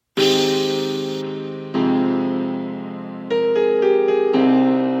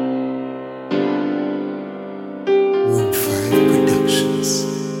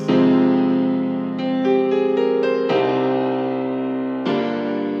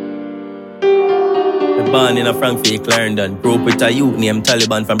Born in a Frankfurt, Clarendon. Grew up with a youth named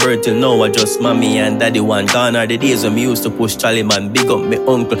Taliban. From birth till now, I just mommy and daddy one. Gone are the days when me used to push Taliban. Big up me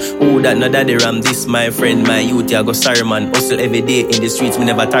uncle. Who that no daddy ram? This my friend, my youth. I go sorry man. Hustle every day in the streets. Me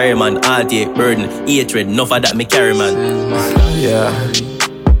never tire man. Heartache, burden, hatred. Enough of that me carry man. Yeah.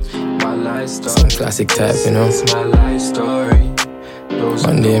 Some classic type, you know.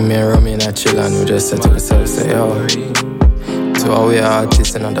 One day me and Romy and I chill and we just said to ourselves, say, yo, to all we are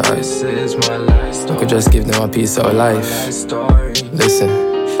artists and other eyes, we could just give them a piece of our life. Listen.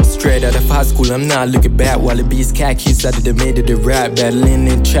 Straight out of high school, I'm not looking back. While the beats khakis out of the made of the rap. Battling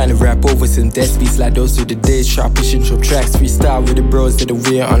and trying to rap over some death beats like those to the days. Sharp pushing through tracks, freestyle with the bros that are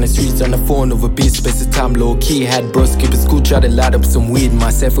weird on the streets, on the phone over beats. Space of time low key, had bros skipping school, try to light up some weed.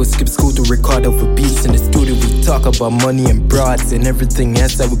 Myself will skip school to record over beats. In the studio we talk about money and broads and everything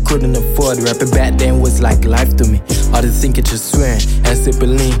else that we couldn't afford. Rapping back then was like life to me. All the thinking just swearing and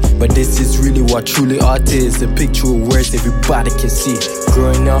sipping, but this is really what truly art is. A picture of words everybody can see.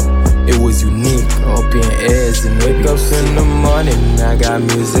 Growing up, it was unique. Open ears and wake up in the morning. I got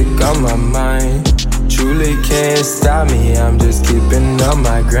music on my mind. Truly can't stop me. I'm just keeping on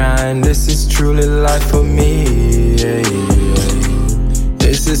my grind. This is truly life for me. Yeah, yeah.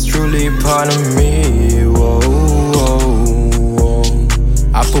 This is truly part of me. Whoa, whoa, whoa.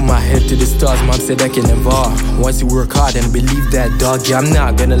 I put my head to the stars. Mom said I can evolve. Once you work hard and believe that, dog. Yeah, I'm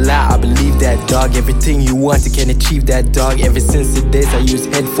not gonna lie, I believe that, dog. Everything you want, you can achieve that, dog. Ever since the days I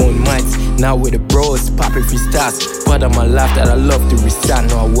used headphone mics. Now with the bros, popping freestyles. Part of my life that I love to recite.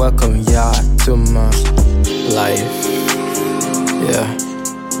 Now I welcome y'all to my life. Yeah.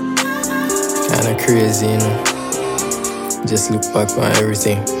 Kinda crazy, you know. Just look back on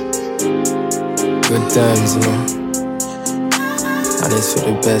everything. Good times, you know. And it's for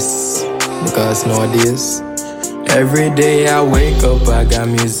the best. Because nowadays, every day I wake up, I got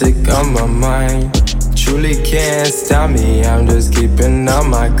music on my mind. Truly can't stop me, I'm just keeping on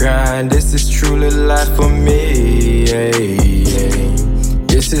my grind. This is truly life for me, yeah, yeah.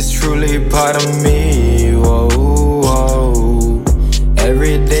 This is truly part of me, whoa, whoa.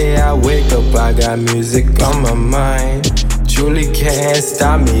 Every day I wake up, I got music on my mind. Truly can't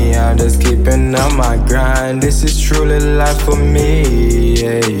stop me, I'm just keeping on my grind. This is truly life for me,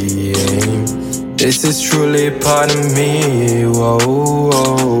 yeah, yeah. This is truly part of me, whoa,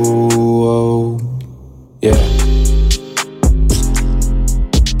 whoa.